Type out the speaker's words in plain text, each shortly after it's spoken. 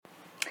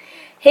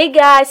Hey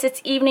guys,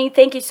 it's evening.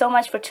 Thank you so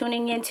much for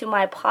tuning in to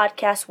my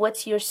podcast,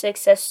 What's Your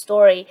Success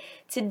Story?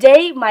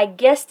 Today, my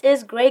guest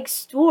is Greg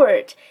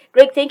Steward.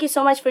 Greg, thank you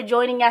so much for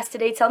joining us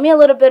today. Tell me a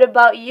little bit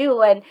about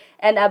you and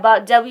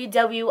about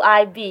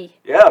WWIB.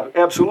 Yeah,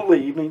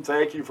 absolutely. Evening.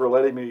 Thank you for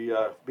letting me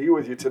be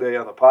with you today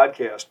on the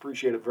podcast.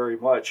 Appreciate it very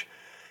much.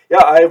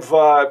 Yeah, I've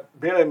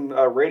been in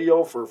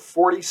radio for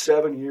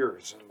 47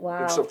 years.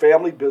 Wow. It's a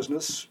family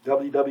business,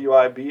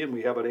 WWIB, and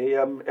we have an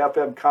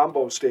AM/FM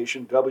combo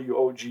station,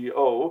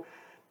 WOGO.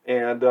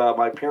 And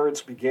my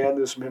parents began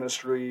this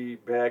ministry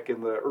back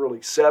in the early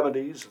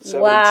 70s,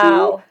 72.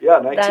 Wow. Yeah,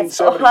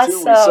 1972 That's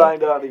we awesome.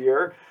 signed on the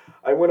air.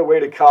 I went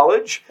away to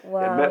college Wow.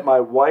 and met my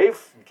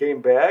wife,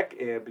 came back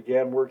and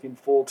began working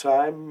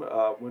full-time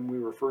when we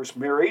were first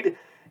married.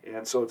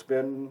 And so it's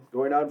been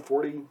going on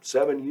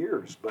 47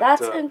 years. But,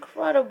 That's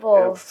incredible. I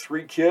have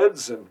 3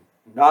 kids and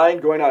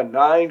going on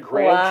 9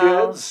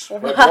 grandkids.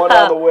 Wow. Have one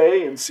on the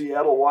way in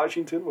Seattle,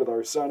 Washington with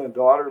our son and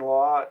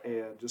daughter-in-law,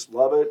 and just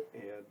love it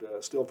and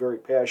still very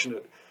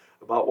passionate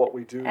about what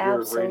we do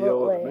here in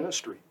radio and the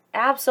ministry.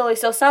 Absolutely.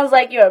 So it sounds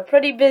like you're a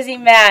pretty busy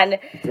man.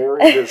 Very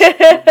busy. You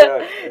bet.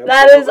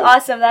 That is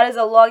awesome. That is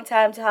a long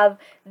time to have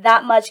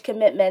that much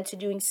commitment to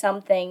doing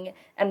something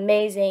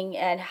amazing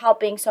and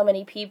helping so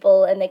many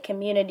people in the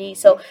community.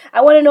 So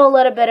I want to know a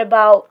little bit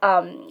about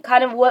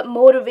kind of what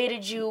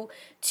motivated you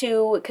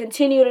to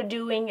continue to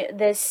doing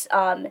this,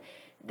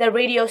 the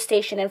radio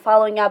station and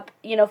following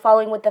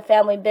with the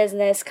family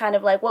business. Kind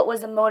of like, what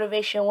was the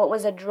motivation? What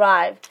was the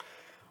drive?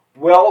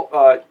 Well,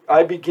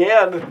 I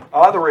began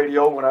on the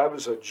radio when I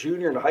was a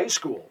junior in high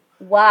school.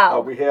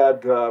 Wow. We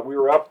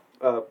were up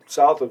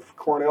south of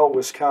Cornell,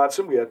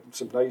 Wisconsin. We had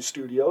some nice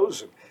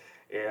studios,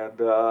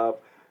 and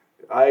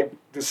I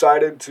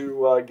decided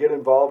to get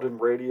involved in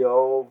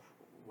radio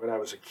when I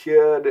was a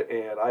kid,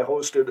 and I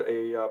hosted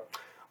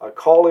a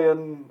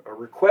call-in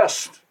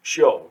request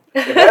show.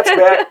 And that's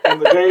back in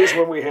the days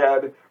when we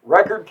had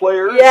record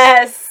players.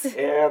 Yes.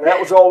 And that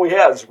was all we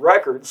had, is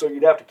records. So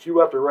you'd have to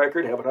queue up the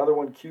record, have another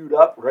one queued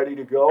up, ready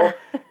to go,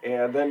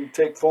 and then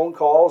take phone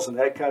calls and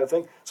that kind of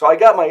thing. So I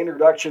got my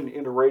introduction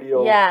into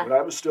radio when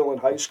I was still in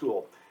high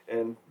school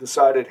and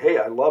decided, hey,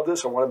 I love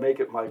this. I want to make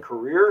it my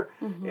career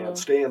and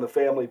stay in the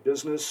family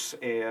business,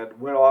 and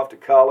went off to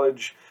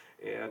college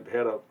and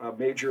had a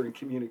major in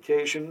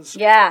communications.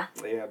 Yeah.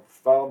 And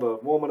found the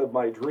woman of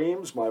my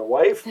dreams, my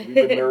wife. We've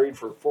been married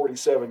for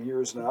 47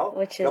 years now.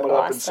 Which is coming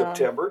up in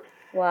September.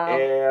 Wow.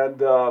 And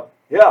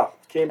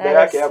came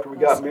back after we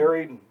got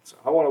married. And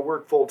I want to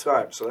work full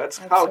time. So that's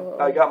how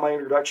I got my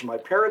introduction. My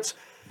parents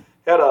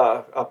had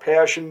a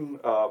passion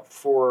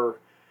for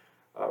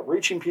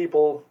reaching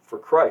people for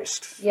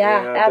Christ.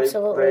 Yeah, and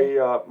absolutely.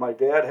 My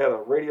dad had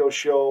a radio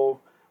show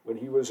when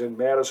he was in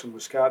Madison,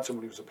 Wisconsin,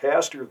 when he was a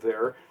pastor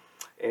there,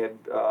 and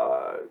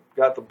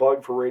got the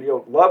bug for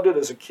radio. Loved it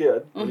as a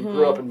kid. He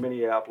grew up in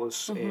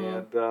Minneapolis,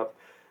 and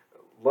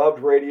loved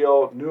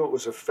radio, knew it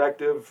was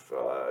effective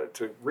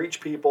to reach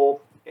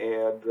people.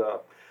 And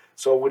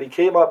so when he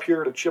came up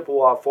here to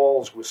Chippewa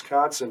Falls,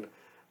 Wisconsin,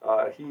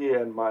 he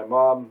and my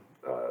mom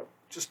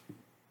just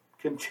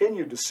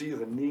continued to see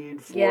the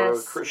need for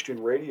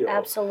Christian radio.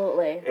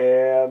 Absolutely.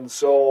 And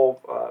so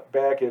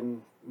back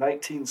in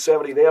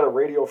 1970, they had a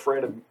radio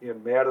friend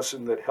in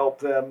Madison that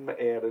helped them,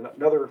 and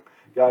another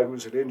guy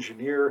who's an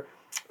engineer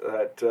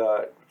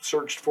that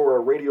searched for a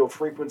radio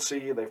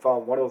frequency, and they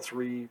found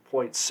 103.7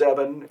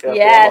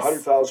 FM,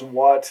 100,000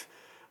 watt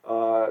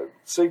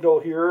signal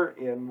here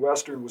in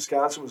western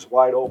Wisconsin was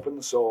wide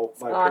open. So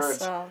my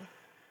parents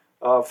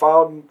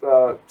found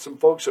some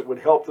folks that would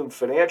help them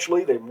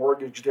financially. They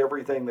mortgaged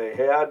everything they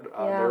had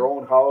on their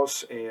own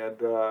house, and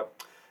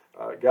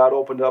God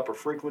opened up a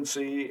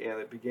frequency, and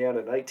it began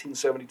in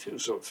 1972.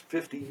 So it's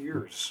 50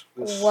 years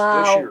this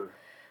year.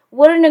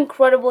 What an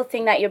incredible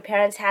thing that your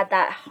parents had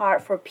that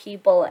heart for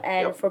people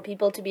and for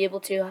people to be able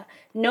to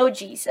know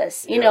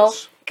Jesus, you know,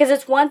 because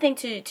it's one thing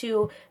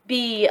to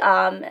be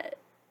a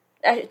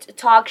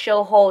talk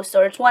show host,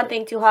 or it's one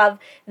thing to have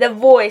the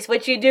voice,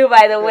 which you do,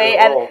 by the way.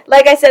 And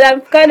like I said,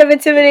 I'm kind of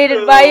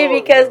intimidated by you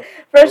because,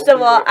 first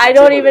of all, I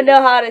don't even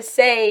know how to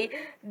say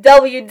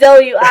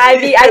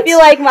WWIB. I feel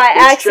like my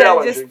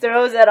accent just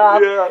throws it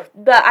off. Yeah.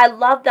 But I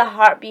love the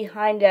heart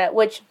behind it,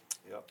 which...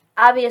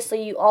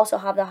 Obviously, you also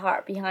have the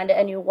heart behind it,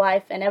 and your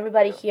wife and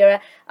everybody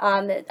here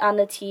on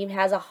the team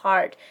has a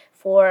heart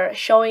for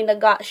showing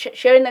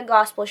sharing the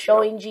gospel,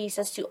 showing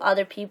Jesus to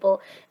other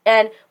people.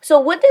 And so,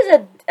 what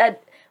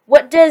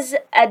does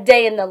a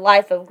day in the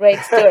life of Greg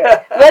Steward?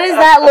 What does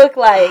that look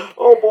like?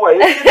 Oh boy,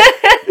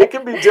 it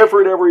can be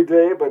different every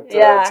day, but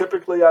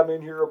typically I'm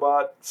in here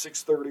about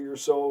 6:30 or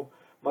so,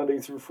 Monday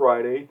through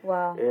Friday.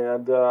 Wow.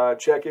 And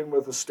check in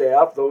with the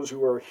staff, those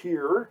who are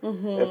here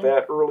at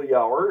that early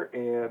hour.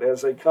 And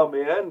as they come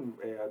in,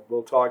 and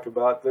we'll talk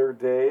about their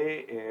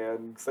day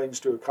and things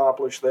to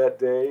accomplish that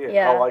day and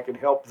how I can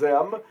help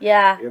them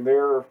in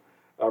their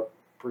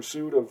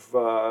pursuit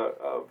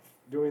of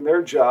doing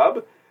their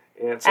job.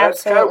 And so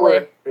that's kind of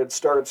where it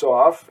starts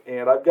off.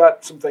 And I've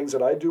got some things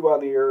that I do on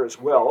the air as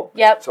well.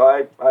 Yep. So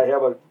I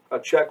have a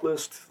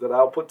checklist that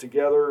I'll put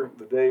together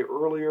the day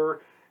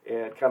earlier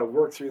and kind of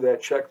work through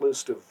that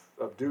checklist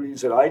of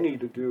duties that I need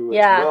to do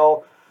as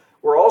well.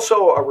 We're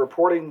also a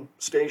reporting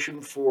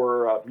station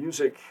for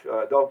music,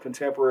 adult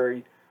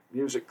contemporary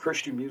music,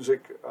 Christian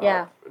music,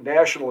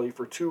 nationally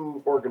for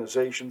 2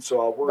 organizations. So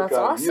I'll work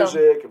on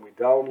music, and we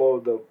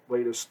download the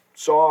latest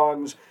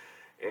songs,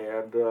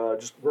 and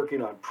just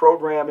working on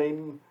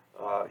programming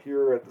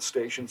here at the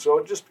station. So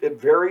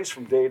it varies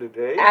from day to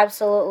day.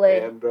 Absolutely.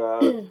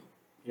 And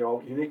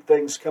unique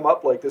things come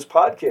up like this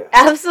podcast.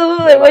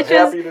 Absolutely, which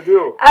I'm happy to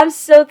do. I'm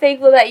so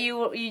thankful that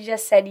you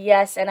just said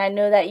yes, and I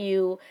know that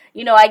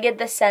I get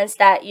the sense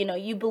that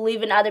you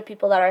believe in other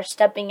people that are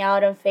stepping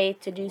out in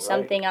faith to do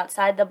something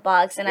outside the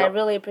box, and I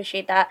really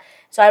appreciate that.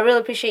 So I really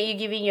appreciate you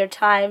giving your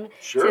time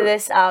to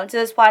this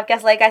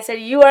podcast. Like I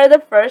said, you are the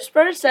first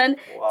person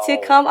to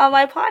come on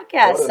my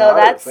podcast, so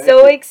that's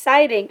so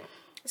exciting.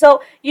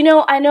 So,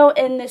 I know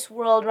in this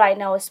world right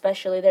now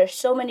especially, there's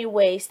so many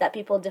ways that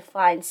people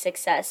define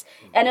success.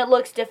 And it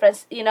looks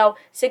different.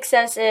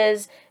 Success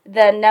is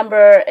the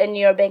number in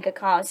your bank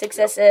account.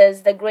 Success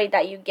is the grade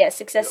that you get.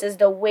 Success is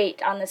the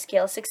weight on the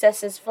scale.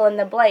 Success is fill in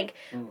the blank.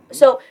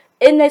 So,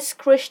 in this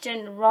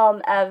Christian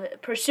realm of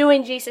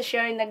pursuing Jesus,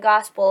 sharing the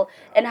gospel,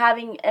 and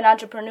having an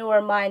entrepreneur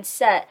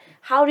mindset,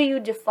 how do you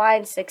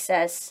define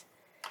success?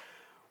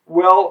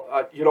 Well,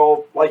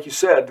 like you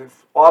said,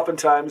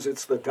 oftentimes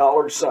it's the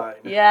dollar sign.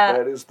 Yeah.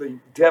 That is the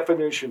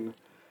definition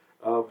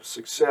of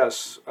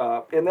success.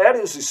 And that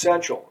is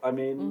essential. I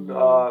mean,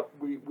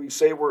 we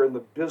say we're in the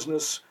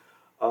business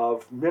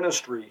of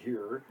ministry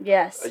here.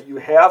 Yes. You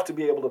have to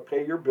be able to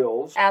pay your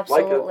bills.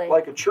 Absolutely.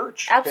 Like a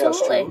church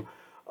Absolutely. has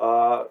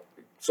to.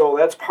 So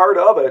that's part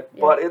of it,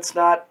 but it's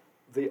not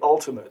the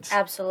ultimate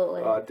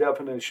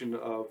definition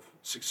of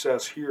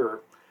success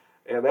here.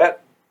 And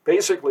that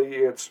basically,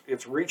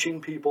 it's reaching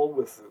people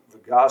with the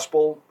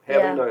gospel,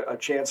 having a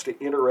chance to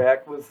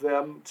interact with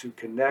them, to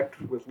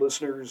connect with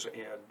listeners,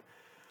 and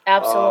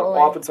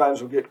oftentimes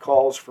we'll get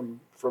calls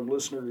from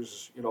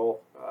listeners.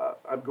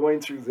 I'm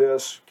going through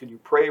this. Can you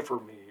pray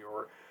for me,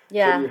 or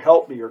can you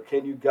help me, or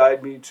can you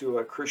guide me to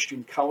a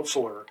Christian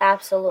counselor?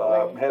 Absolutely.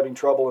 I'm having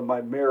trouble in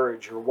my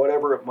marriage, or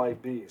whatever it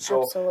might be.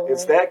 So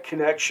it's that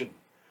connection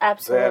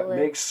that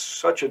makes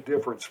such a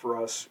difference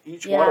for us,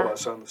 each one of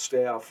us on the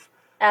staff.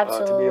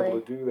 To be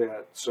able to do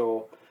that.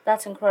 So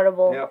that's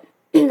incredible.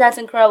 Yeah. That's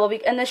incredible.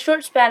 In the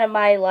short span of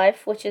my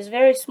life, which is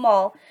very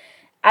small,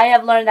 I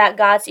have learned that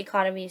God's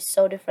economy is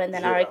so different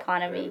than our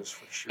economy. That is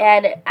for sure.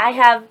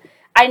 And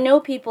I know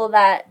people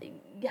that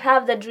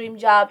have the dream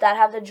job, that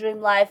have the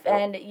dream life,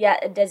 and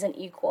yet it doesn't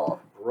equal.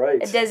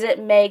 Right. It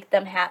doesn't make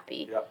them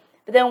happy. Yep.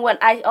 But then when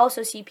I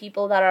also see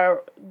people that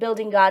are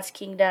building God's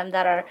kingdom,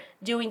 that are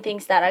doing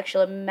things that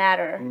actually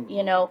matter,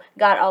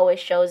 God always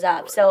shows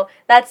up. Right. So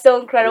that's so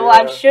incredible. Yeah.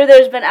 I'm sure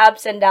there's been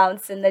ups and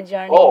downs in the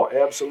journey. Oh,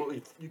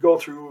 absolutely. You go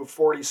through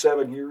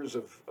 47 years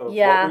of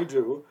what we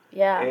do.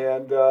 Yeah.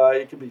 And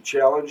it can be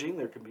challenging.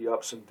 There can be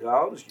ups and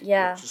downs.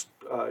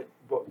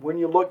 But when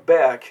you look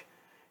back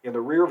in the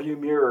rearview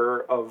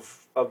mirror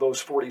of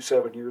those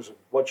 47 years of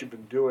what you've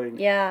been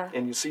doing,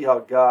 and you see how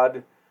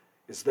God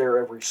is there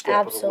every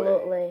step of the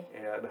way,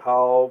 and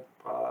how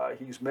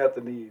He's met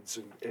the needs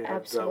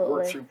and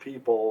worked through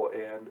people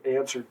and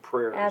answered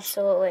prayers.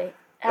 Absolutely.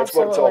 That's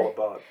what it's all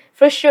about.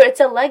 For sure. It's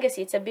a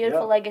legacy. It's a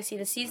beautiful legacy.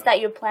 The seeds that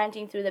you're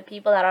planting through the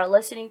people that are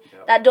listening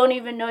that don't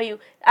even know you.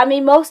 I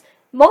mean,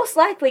 most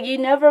likely you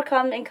never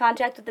come in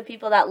contact with the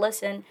people that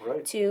listen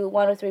to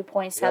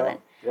 103.7.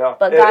 Yeah.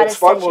 But God it's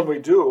fun when we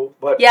do,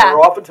 but there are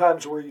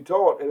oftentimes where you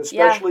don't, and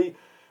especially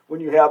when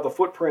you have the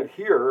footprint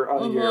here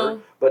on the air,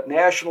 but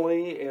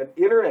nationally and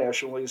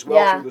internationally as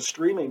well through the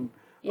streaming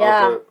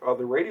of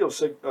the radio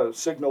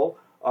signal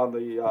on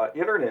the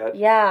internet.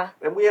 Yeah.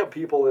 And we have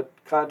people that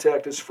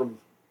contact us from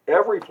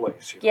every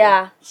place.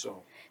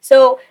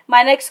 So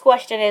my next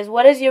question is,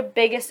 what is your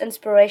biggest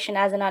inspiration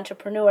as an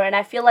entrepreneur? And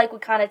I feel like we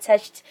kind of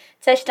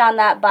touched on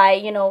that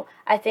by,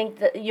 I think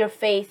that your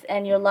faith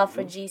and your love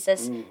for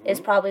Jesus is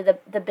probably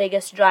the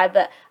biggest drive.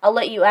 But I'll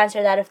let you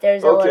answer that if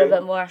there's a little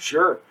bit more.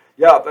 Sure.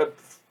 Yeah,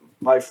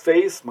 my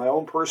faith, my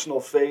own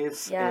personal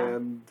faith,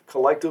 and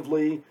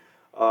collectively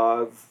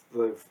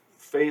the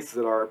faith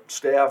that our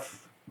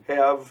staff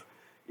have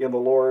in the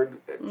Lord,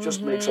 it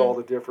just makes all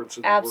the difference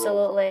in the world.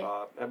 Absolutely.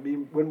 I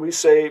mean, when we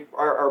say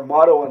our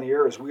motto on the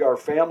air is "We are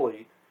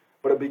family,"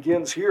 but it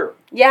begins here.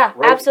 Yeah,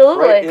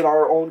 absolutely. Right in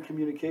our own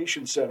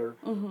communication center,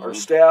 our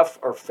staff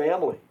are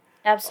family.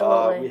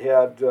 Absolutely. We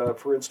had,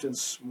 for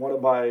instance, one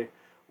of my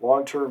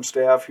long-term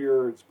staff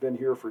here has been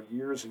here for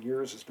years and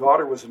years. His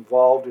daughter was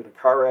involved in a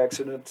car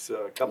accident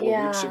a couple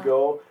of weeks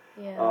ago.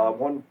 Yeah.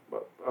 One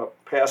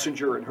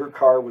passenger in her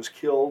car was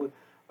killed.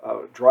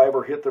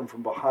 Driver hit them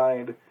from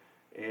behind.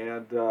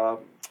 And,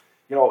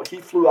 he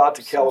flew out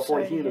to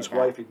California, he and his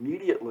wife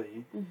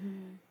immediately.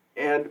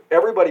 And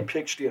everybody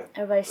pitched in.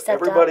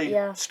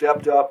 Everybody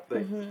stepped up.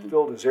 They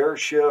filled his air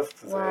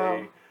shift. Wow.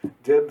 They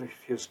did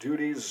his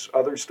duties,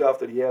 other stuff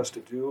that he has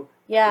to do.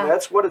 Yeah. And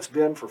that's what it's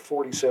been for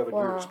 47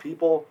 years.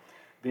 People,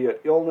 be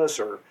it illness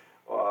or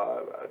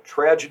a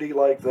tragedy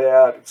like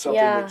that,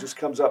 something that just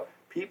comes up,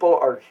 people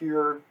are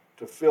here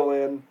to fill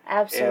in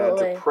and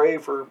to pray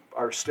for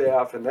our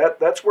staff, and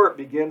that's where it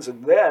begins,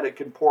 and then it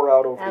can pour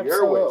out over the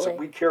airwaves. And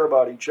we care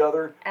about each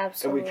other, and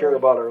we care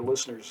about our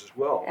listeners as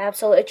well.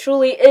 Absolutely. It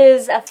truly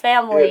is a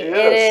family.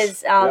 It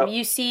is.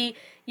 You see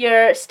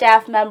your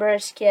staff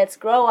members' kids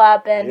grow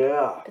up and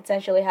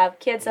potentially have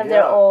kids of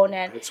their own,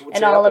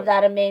 and all of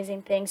that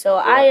amazing thing. So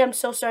I am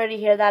so sorry to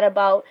hear that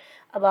about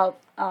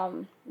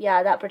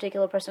that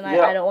particular person.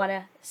 I don't want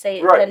to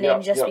say the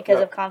name just because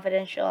of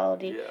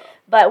confidentiality. Yeah.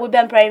 But we've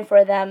been praying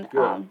for them.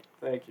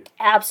 Thank you.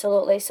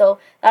 Absolutely. So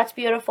that's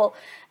beautiful.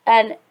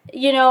 And,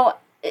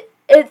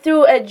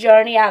 through a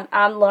journey,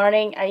 I'm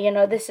learning.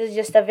 This is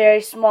just a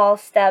very small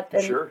step.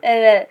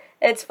 And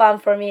it's fun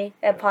for me.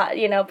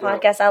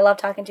 Podcast. I love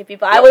talking to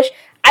people. I wish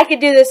I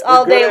could do this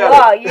all day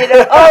long.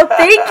 Oh,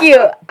 thank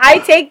you. I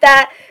take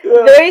that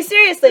very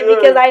seriously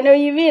because I know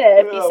you mean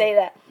it if you say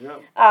that.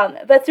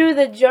 Yeah. But through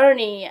the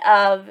journey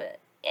of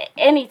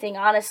anything,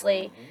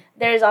 honestly,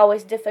 there's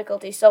always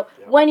difficulty. So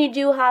when you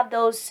do have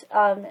those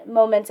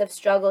moments of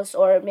struggles,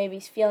 or maybe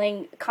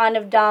feeling kind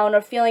of down,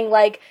 or feeling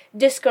like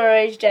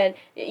discouraged, and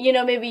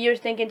maybe you're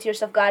thinking to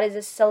yourself, God, is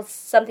this still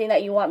something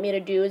that you want me to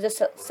do? Is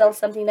this still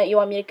something that you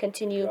want me to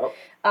continue?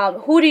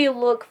 Who do you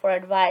look for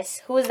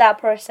advice? Who is that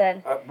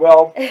person? My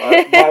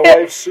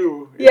wife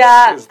Sue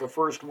is the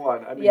first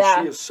one. I mean,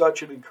 she is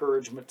such an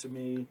encouragement to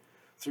me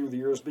through the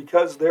years,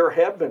 because there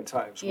have been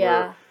times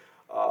where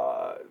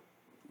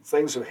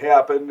things have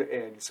happened,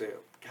 and you say,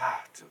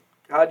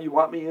 God, you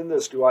want me in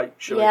this?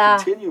 Should I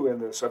continue in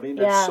this? I mean,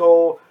 it's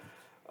so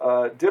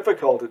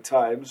difficult at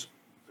times,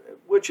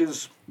 which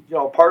is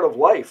part of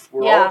life.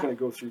 We're all going to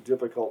go through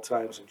difficult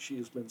times, and she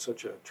has been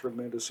such a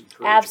tremendous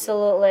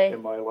encouragement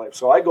in my life.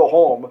 So I go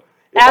home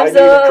if I need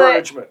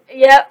encouragement.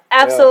 Yep,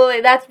 absolutely.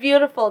 Yeah. That's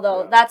beautiful,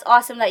 though. Yeah. That's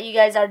awesome that you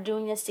guys are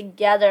doing this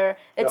together.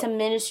 It's a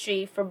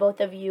ministry for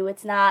both of you.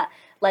 It's not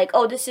like,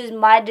 oh, this is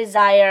my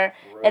desire,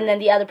 and then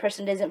the other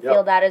person doesn't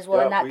feel that as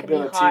well, and that could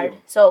be hard.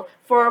 So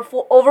for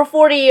over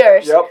 40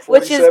 years,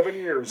 47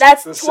 years.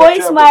 That's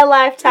twice my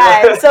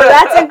lifetime. So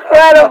that's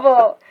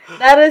incredible.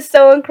 That is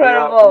so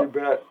incredible. Yeah, you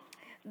bet.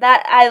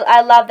 That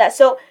I love that.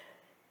 So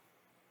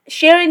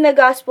sharing the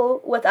gospel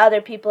with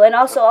other people, and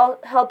also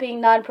helping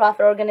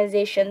nonprofit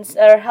organizations,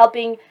 or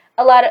helping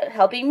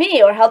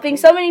me, or helping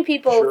so many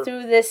people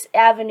through this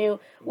avenue.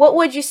 What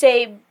would you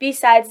say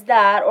besides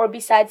that, or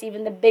besides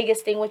even the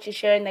biggest thing, which is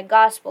sharing the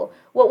gospel?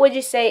 What would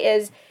you say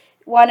is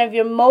one of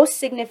your most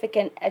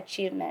significant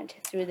achievement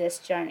through this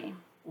journey?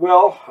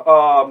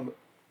 Well,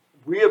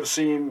 we have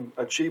seen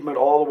achievement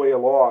all the way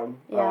along.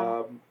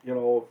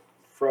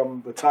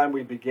 From the time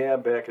we began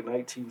back in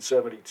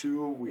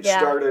 1972, we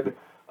started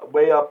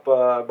way up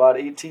about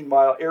 18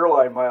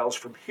 airline miles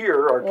from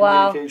here, our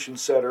communication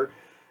center,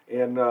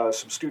 and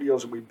some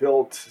studios that we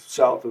built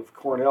south of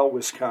Cornell,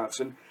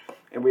 Wisconsin.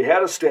 And we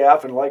had a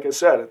staff, and like I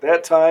said, at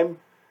that time,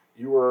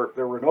 there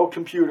were no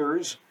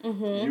computers.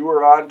 You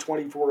were on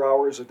 24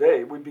 hours a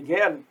day. We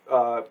began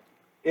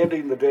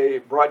ending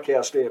the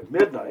broadcast day at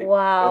midnight.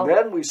 Wow. And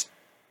then we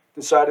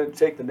decided to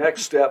take the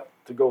next step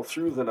to go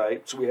through the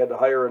night. So we had to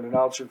hire an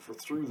announcer for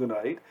through the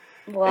night.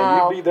 Wow.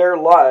 And you'd be there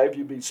live.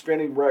 You'd be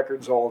spinning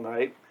records all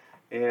night.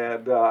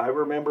 And I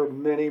remember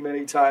many,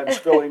 many times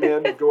filling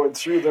in, going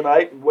through the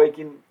night and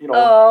waking,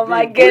 oh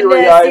my goodness,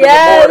 bleary-eyed in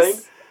the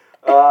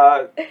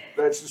morning.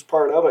 That's just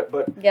part of it.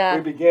 But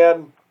we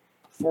began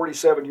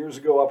 47 years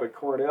ago up at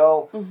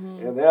Cornell.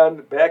 And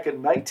then back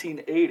in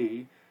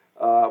 1980,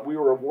 we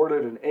were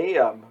awarded an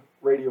AM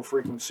radio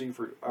frequency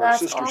for our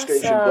sister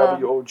station,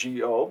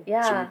 WOGO.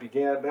 Yeah. So we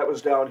began, that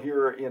was down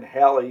here in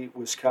Halley,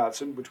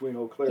 Wisconsin, between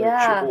Eau Claire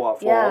and Chippewa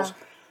Falls.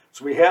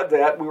 So we had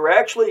that. We were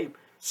actually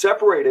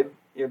separated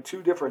in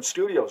two different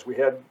studios. We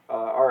had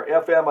our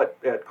FM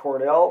at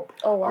Cornell.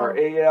 Oh, wow. Our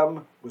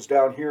AM was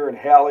down here in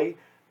Halley.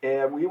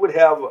 And we would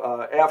have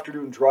an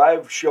afternoon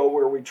drive show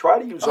where we try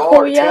to use all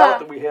our talent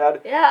that we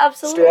had. Yeah,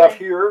 absolutely. Staff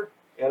here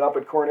and up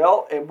at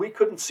Cornell. And we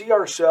couldn't see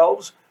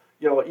ourselves,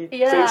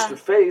 face to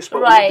face,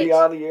 but we'd be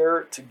on the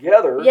air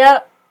together.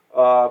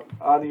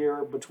 On the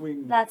air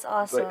between That's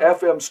awesome. the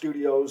FM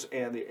studios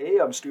and the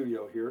AM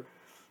studio here.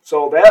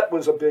 So that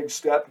was a big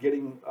step,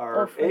 getting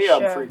our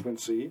AM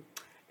frequency.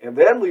 And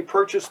then we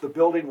purchased the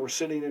building we're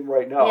sitting in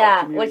right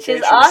now. Which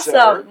is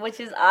awesome.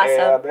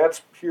 And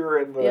that's here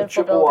in the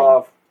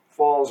Chippewa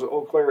Falls,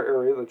 Eau Claire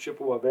area, the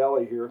Chippewa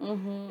Valley here.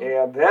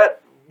 And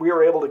that we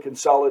were able to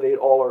consolidate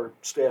all our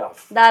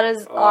staff. That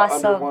is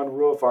awesome. Under one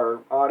roof, our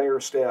on-air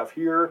staff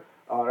here,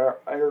 our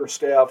air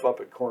staff up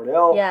at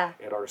Cornell,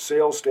 and our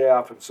sales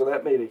staff. And so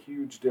that made a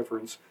huge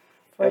difference.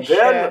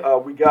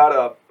 Then we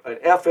got an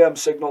FM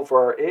signal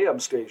for our AM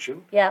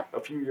station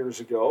a few years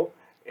ago.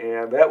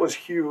 And that was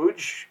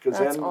huge, because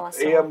then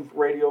AM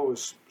radio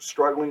was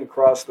struggling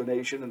across the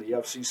nation, and the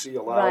FCC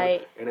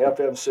allowed an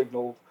FM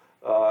signal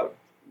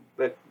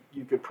that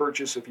you could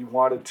purchase if you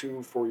wanted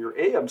to for your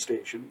AM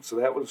station. So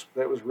that was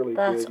really big.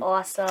 That's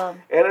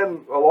awesome. And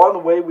then along the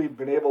way, we've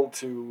been able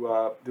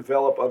to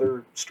develop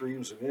other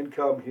streams of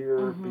income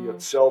here, be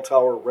it cell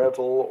tower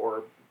rental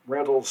or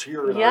rentals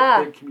here in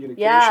our big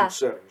communication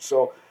center.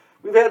 So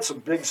we've had some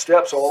big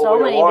steps all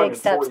the way along in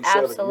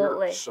 47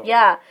 years. So.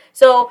 Yeah.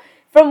 So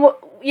from,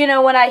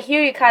 when I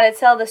hear you kind of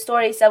tell the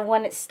stories of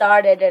when it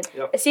started, and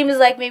it seems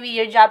like maybe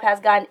your job has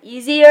gotten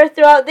easier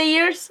throughout the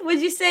years, would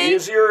you say?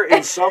 Easier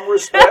in some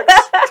respects,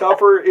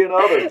 tougher in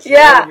others.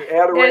 Yeah. You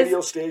add a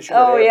radio station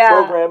that had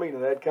programming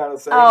and that kind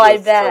of thing. Oh, I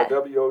bet.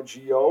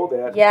 WOGO,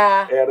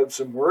 that added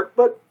some work.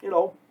 But,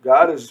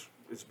 God has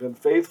been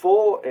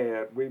faithful,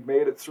 and we've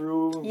made it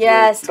through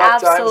the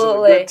tough times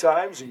and the good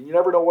times. And you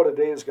never know what a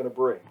day is going to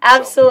bring.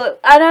 Absolutely.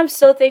 And I'm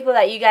so thankful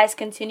that you guys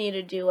continue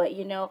to do it,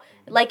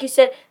 Like you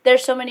said,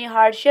 there's so many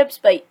hardships,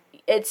 but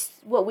it's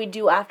what we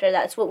do after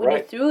that. It's what we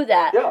do through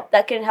that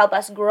that can help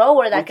us grow,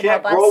 or that can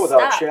help us stop. We can't grow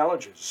without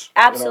challenges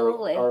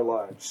Absolutely. in our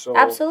lives. So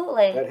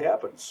Absolutely. that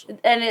happens.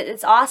 And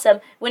it's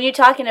awesome. When you're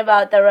talking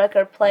about the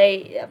record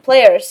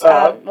players,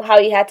 how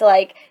you had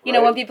to,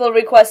 when people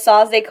request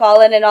songs, they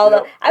call in and all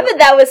that. I bet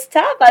that was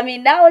tough. I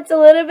mean, now it's a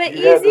little bit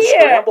easier. You had to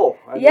scramble.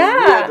 You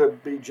had to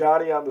be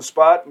Johnny on the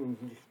spot and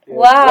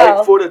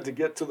right-footed to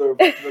get to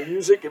the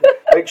music and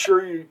make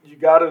sure you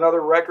got another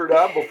record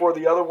on before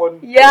the other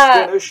one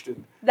was finished.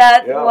 And,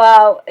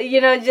 wow.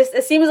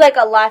 It seems like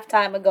a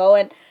lifetime ago.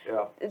 And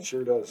yeah, it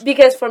sure does.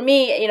 Because for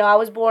me, I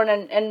was born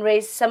and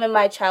raised some of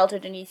my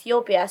childhood in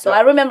Ethiopia. So I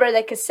remember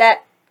the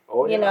cassette,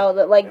 but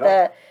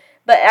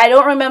I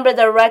don't remember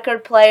the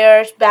record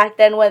players back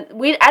then. I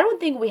don't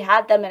think we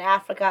had them in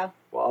Africa.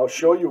 Well, I'll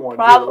show you one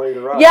here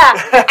later on. Yeah,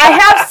 I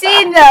have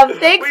seen them,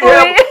 thankfully. We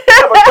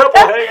have a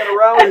couple hanging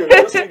around here,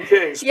 just in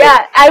case.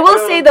 Yeah, I will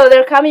say, though,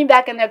 they're coming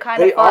back, and they're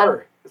kind of fun. They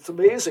are. It's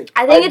amazing.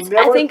 I never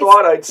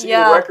thought I'd see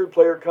a record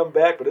player come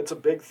back, but it's a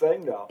big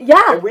thing now.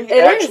 Yeah, and we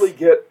actually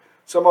get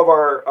some of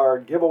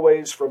our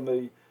giveaways from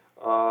the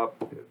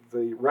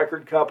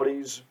record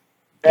companies,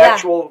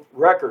 actual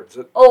records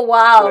that,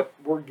 that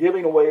we're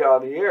giving away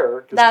on the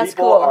air, because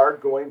people are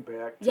going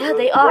back to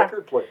the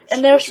record players.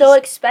 And they're so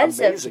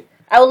expensive. Amazing.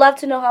 I would love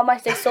to know how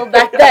much they sold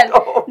back then.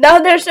 Now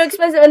they're so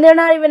expensive, and they're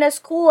not even as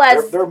cool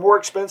as... They're more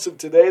expensive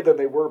today than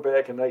they were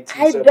back in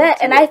 1972. I bet,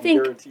 and I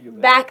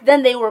think back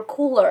then they were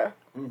cooler.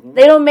 Mm-hmm.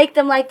 They don't make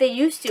them like they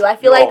used to. I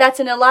feel like that's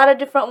in a lot of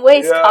different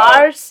ways. Yeah.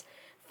 Cars,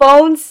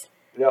 phones,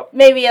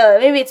 maybe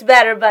it's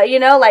better, but,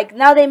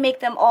 now they make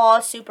them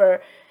all super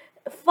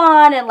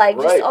fun and,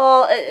 just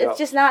all... It's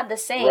just not the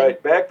same.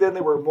 Right. Back then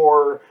they were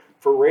more...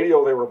 For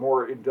radio, they were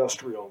more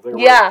industrial. They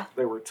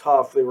were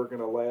tough. They were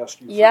going to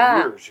last you for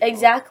years.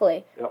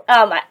 Exactly. Yep.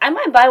 I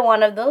might buy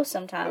one of those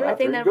sometime. I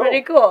think they're pretty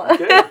cool.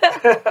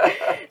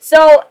 Okay.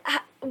 So,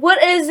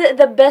 what is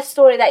the best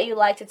story that you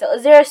like to tell?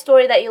 Is there a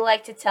story that you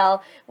like to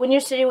tell when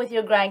you're sitting with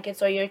your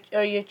grandkids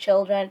or your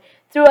children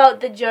throughout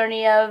the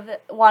journey of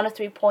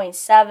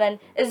 103.7?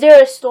 Is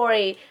there a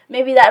story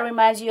maybe that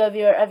reminds you of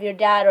your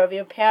dad or of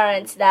your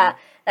parents that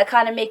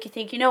kind of make you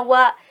think, you know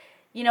what?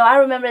 I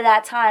remember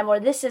that time, or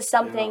this is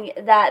something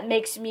that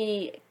makes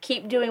me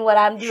keep doing what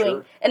I'm doing.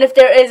 Sure. And if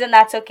there isn't,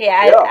 that's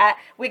okay.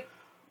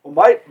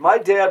 Well, my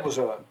dad was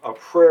a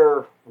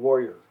prayer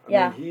warrior. I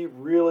mean, he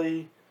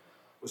really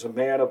was a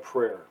man of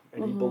prayer,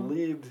 and he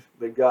believed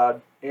that God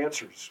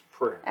answers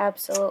prayer.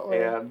 Absolutely.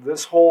 And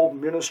this whole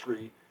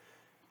ministry,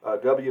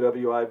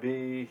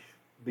 WWIB,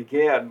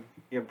 began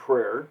in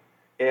prayer,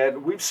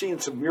 and we've seen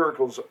some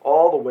miracles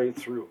all the way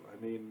through.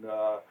 I mean,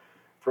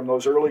 from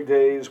those early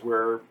days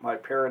where my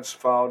parents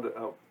found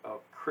a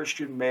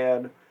Christian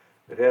man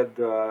that had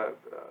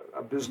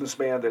a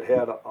businessman that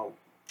had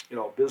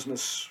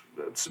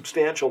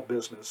substantial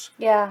business.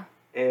 Yeah.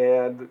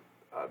 And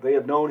they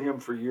had known him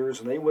for years,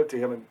 and they went to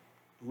him and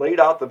laid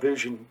out the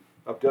vision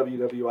of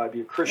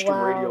WWIB, a Christian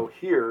radio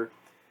here,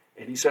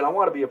 and he said, I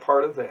want to be a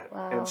part of that.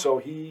 Wow. And so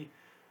he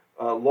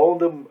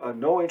loaned them a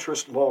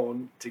no-interest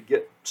loan to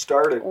get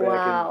started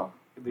back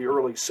in the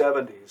early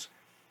 70s.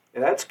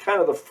 And that's kind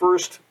of the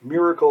first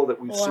miracle that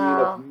we've seen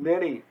of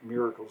many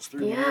miracles through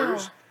the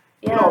years.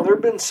 Yeah. There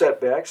have been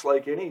setbacks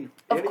like any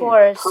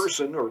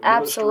person or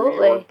ministry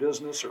or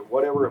business or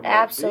whatever it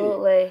might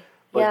be.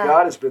 But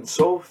God has been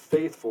so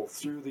faithful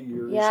through the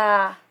years,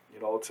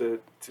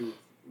 to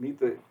meet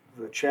the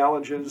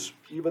challenges,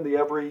 even the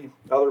every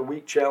other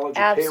week challenge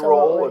of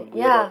payroll and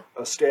with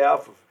a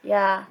staff of.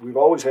 Yeah. We've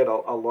always had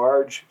a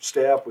large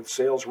staff with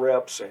sales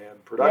reps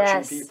and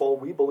production people.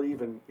 We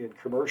believe in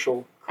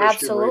commercial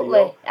Christian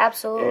radio.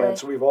 Absolutely. And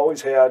so we've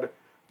always had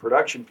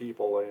production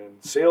people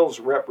and sales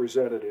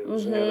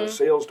representatives and a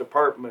sales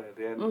department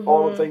and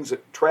all the things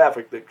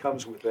traffic that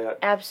comes with that.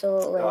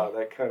 Absolutely.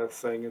 That kind of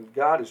thing. And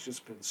God has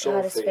just been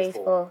so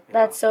faithful. Yeah.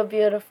 That's so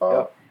beautiful.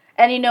 Yeah.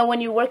 And, when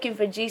you're working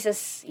for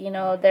Jesus,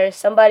 there's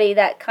somebody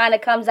that kind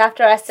of comes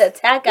after us to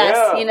attack us,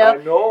 I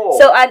know.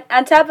 So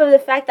on top of the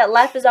fact that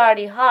life is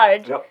already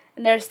hard,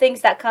 and there's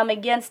things that come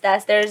against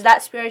us, there's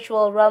that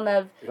spiritual realm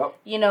of,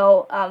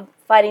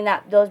 fighting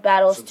those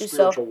battles too.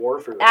 Spiritual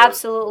warfare.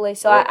 Absolutely.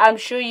 So I'm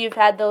sure you've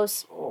had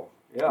those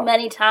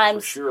many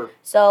times. For sure.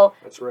 So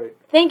that's right.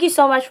 Thank you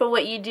so much for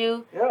what you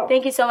do. Yeah.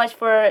 Thank you so much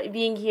for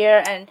being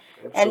here and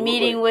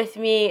meeting with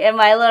me in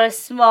my little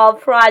small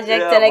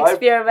project and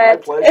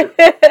experiment. My pleasure.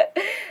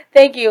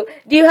 Thank you.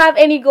 Do you have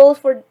any goals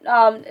for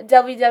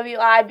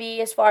WWIB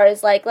as far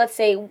as, like, let's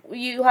say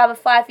you have a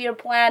 5-year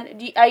plan?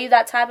 Are you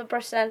that type of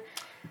person?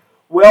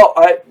 Well,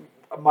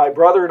 my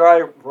brother and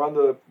I run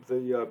the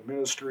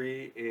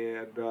ministry,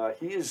 and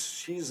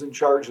he's in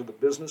charge of the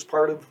business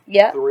part of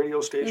the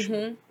radio station.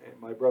 And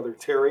my brother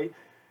Terry,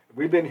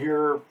 we've been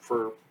here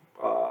for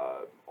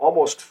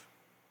almost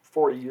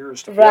 40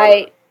 years together.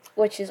 Right,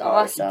 which is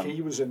awesome.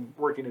 He was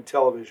working in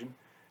television.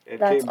 And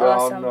That's came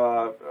down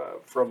awesome.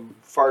 From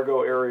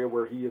Fargo area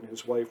where he and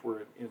his wife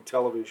were in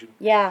television.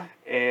 Yeah.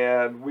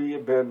 And we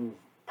have been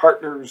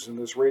partners in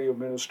this radio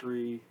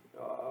ministry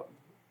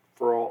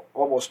for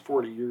almost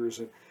 40 years.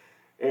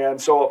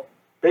 And so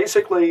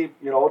basically,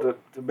 to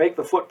make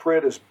the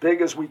footprint as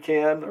big as we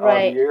can on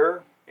the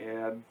air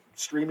and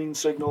streaming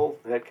signal,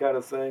 that kind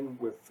of thing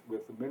with the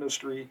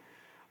ministry.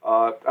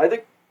 I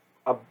think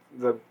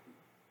the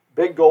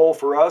big goal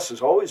for us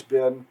has always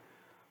been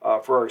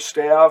for our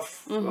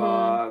staff,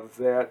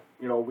 that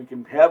we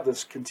can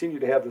continue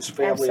to have this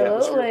family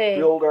atmosphere,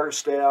 build our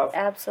staff,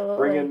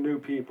 bring in new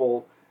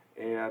people,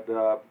 and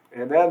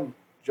then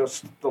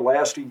just the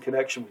lasting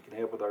connection we can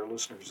have with our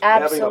listeners,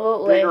 and having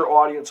a bigger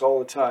audience all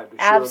the time to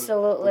share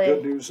the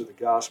good news of the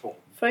gospel.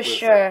 For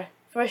sure.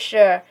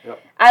 Yep.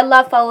 I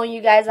love following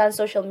you guys on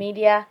social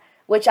media,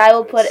 which I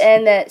will put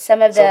in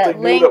some of the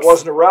something links. New that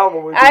wasn't around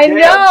when we began. I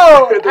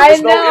know. There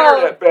was no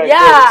internet back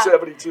then in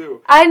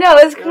 72. I know,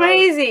 it's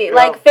crazy. Yeah.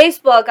 Like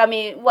Facebook,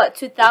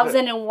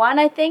 2001,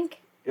 I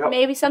think? Yep.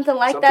 Maybe something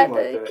like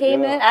that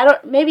came in.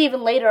 Maybe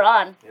even later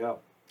on. Yeah.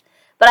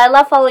 But I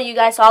love following you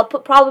guys, so I'll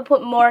probably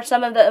put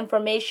some of the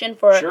information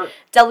for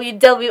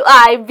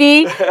WWIB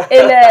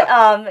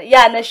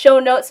in the show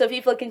notes so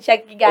people can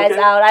check you guys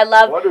out. I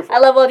love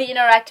all the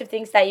interactive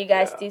things that you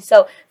guys do.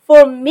 So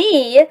for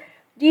me,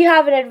 do you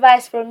have an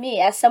advice for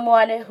me as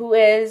someone who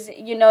is,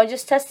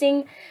 just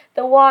testing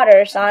the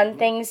waters on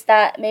things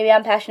that maybe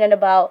I'm passionate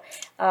about?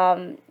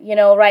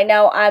 Right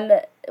now I'm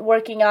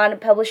working on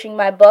publishing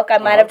my book. I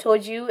might have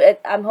told you,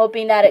 I'm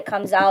hoping that it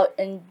comes out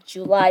in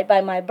July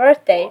by my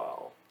birthday. Wow.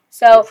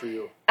 So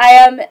I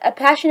am a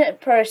passionate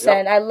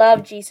person. Yep. I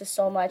love Jesus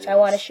so much. Yes. I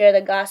want to share the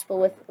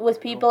gospel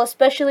with people,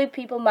 especially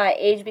people my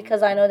age,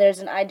 because I know there's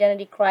an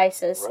identity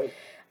crisis,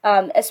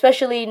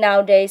 especially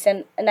nowadays,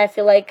 and I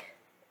feel like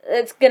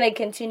it's going to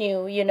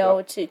continue,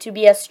 to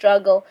be a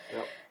struggle.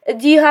 Yep.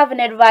 Do you have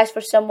an advice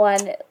for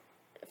someone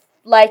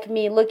like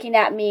me, looking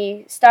at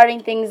me,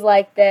 starting things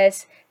like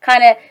this,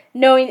 kind of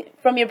knowing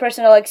from your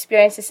personal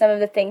experiences some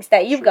of the things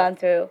that you've gone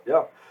through?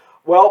 Yeah.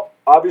 Well,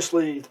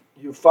 obviously,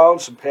 you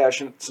found some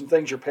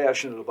things you're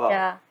passionate about.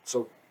 Yeah.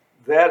 So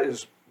that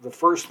is the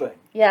first thing.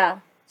 Yeah.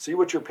 See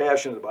what you're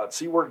passionate about.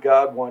 See where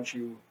God wants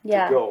you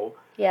to go.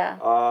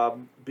 Yeah.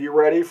 Be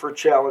ready for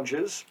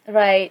challenges.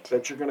 Right.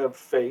 That you're going to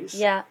face.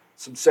 Yeah.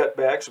 Some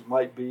setbacks it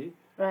might be.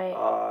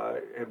 Right.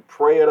 And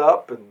pray it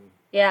up and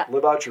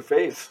live out your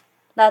faith.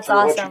 That's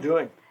awesome. What you're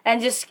doing. And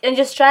just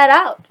try it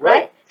out,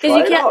 right? Because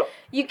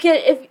you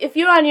can if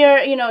you're on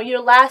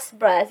your last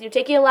breath, you're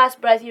taking your last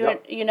breath, you're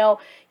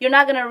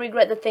not gonna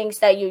regret the things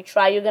that you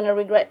try. You're gonna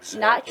regret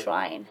not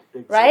trying,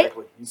 right?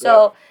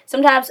 So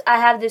sometimes I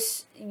have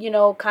this,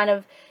 kind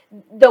of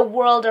the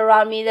world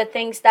around me that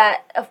thinks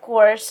that, of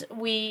course,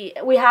 we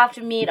have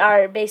to meet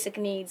our basic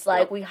needs.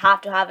 Like we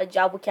have to have a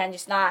job. We can't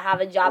just not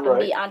have a job and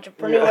be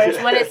entrepreneurs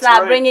when it's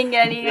not bringing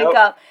any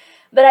income.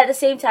 But at the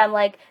same time,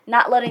 like,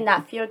 not letting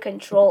that fear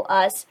control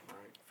us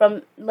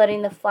from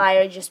letting the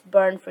fire just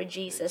burn for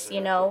Jesus,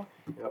 Yep.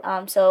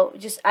 So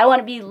I want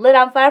to be lit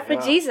on fire for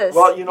Jesus.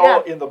 Well,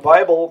 in the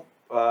Bible,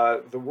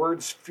 the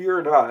words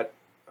 "fear not"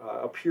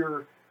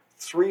 appear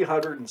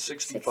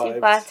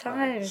 365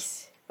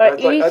 times. For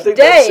each I think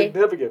day. That's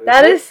significant.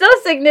 That is so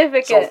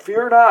significant. So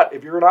fear not.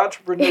 If you're an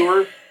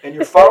entrepreneur and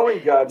you're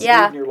following God's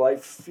lead in your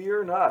life,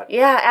 fear not.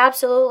 Yeah,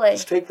 absolutely.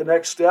 Just take the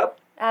next step.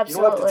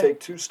 Absolutely. You don't have to take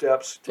 2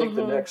 steps. Take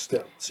the next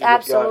step. See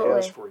what God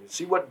has for you.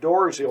 See what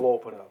doors He'll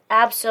open up.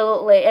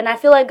 Absolutely. And I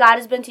feel like God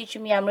has been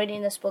teaching me. I'm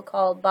reading this book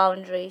called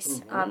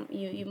Boundaries.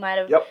 You might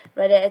have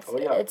read it.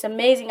 It's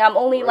amazing. I'm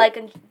only like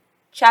in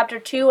chapter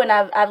 2, and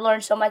I've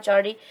learned so much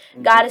already.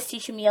 God is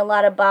teaching me a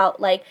lot about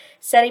like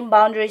setting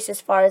boundaries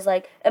as far as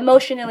like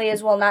emotionally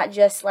as well, not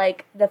just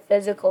like the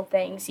physical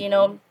things,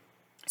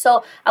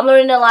 So I'm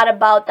learning a lot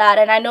about that,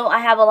 and I know I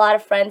have a lot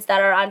of friends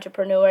that are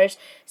entrepreneurs.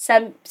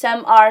 Some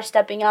are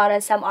stepping out,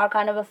 and some are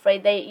kind of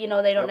afraid. They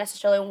don't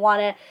necessarily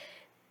want to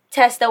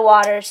test the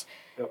waters.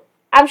 Yep.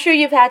 I'm sure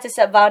you've had to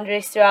set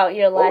boundaries throughout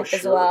your life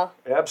as well.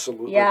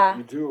 Absolutely,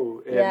 you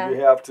do, and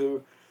you have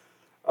to.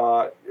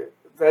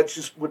 That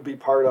just would be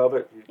part of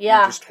it. You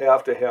just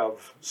have to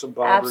have some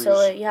boundaries.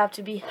 Absolutely, you have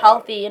to be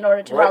healthy in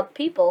order to help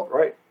people.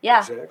 Right. Yeah.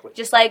 Exactly.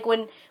 Just like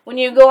when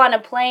you go on a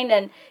plane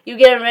and you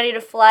get ready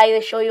to fly,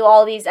 they show you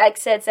all these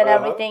exits and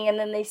everything, and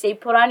then they say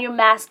put on your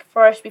mask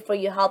first before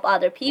you help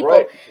other people.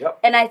 Right. Yep.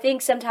 And I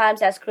think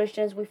sometimes as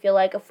Christians we feel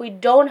like if we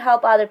don't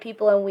help other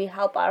people and we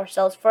help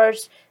ourselves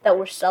first, that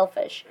we're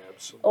selfish.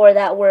 Absolutely. Or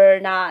that we're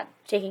not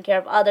taking care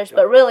of others.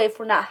 But really, if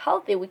we're not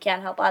healthy, we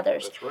can't help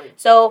others. That's right.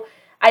 So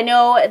I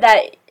know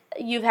that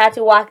you've had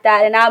to walk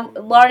that, and I'm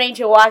learning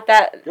to walk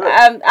that.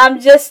 Good. I'm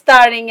just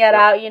starting it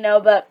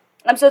out, but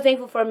I'm so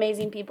thankful for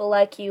amazing people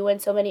like you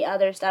and so many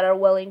others that are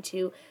willing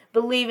to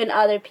believe in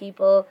other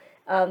people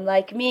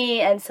like me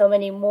and so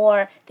many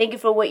more. Thank you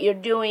for what you're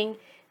doing.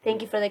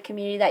 Thank you for the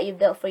community that you've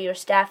built for your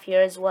staff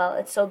here as well.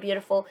 It's so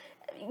beautiful.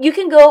 You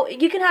can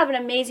have an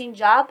amazing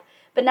job,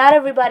 but not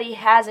everybody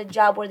has a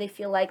job where they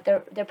feel like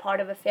they're part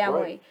of a family.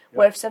 Right. Yep.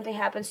 Where if something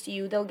happens to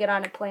you, they'll get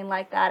on a plane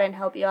like that and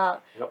help you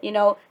out.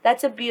 Yep.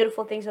 That's a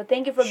beautiful thing. So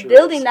thank you for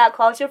building that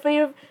culture for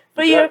your.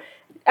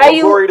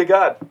 Glory to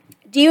God.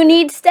 Do you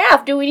need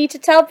staff? Do we need to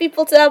tell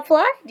people to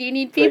apply? Do you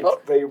need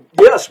people?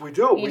 Yes, we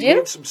do. We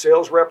need some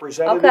sales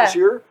representatives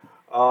here.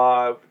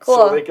 Cool.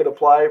 So they can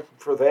apply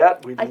for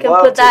that. We'd I can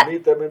love put that to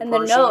meet them in in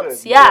person. the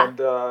notes.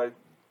 And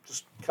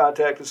just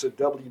contact us at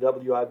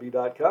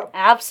WWIB.com.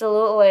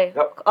 Absolutely.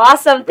 Yep.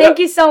 Awesome. Thank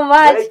you so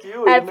much. Thank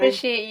you. I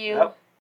appreciate you. Yep.